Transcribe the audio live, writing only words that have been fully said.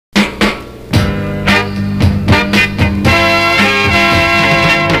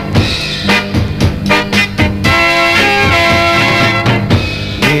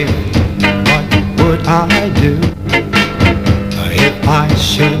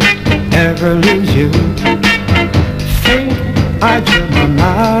should ever lose you. Think I jump a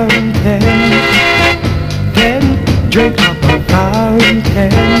mountain, then drink up a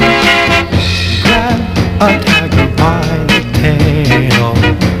fountain, grab a tiger by the tail,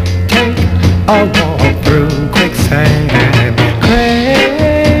 take a walk through quicksand.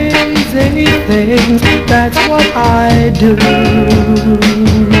 Crazy things, that's what I do.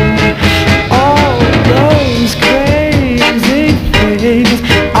 All those crazy things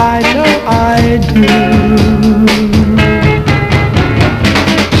I know I do.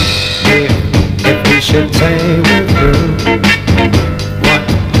 If we should say we're through, what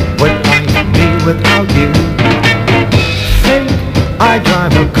would life be without you? Think I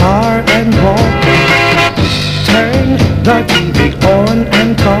drive a car and walk, turn the TV on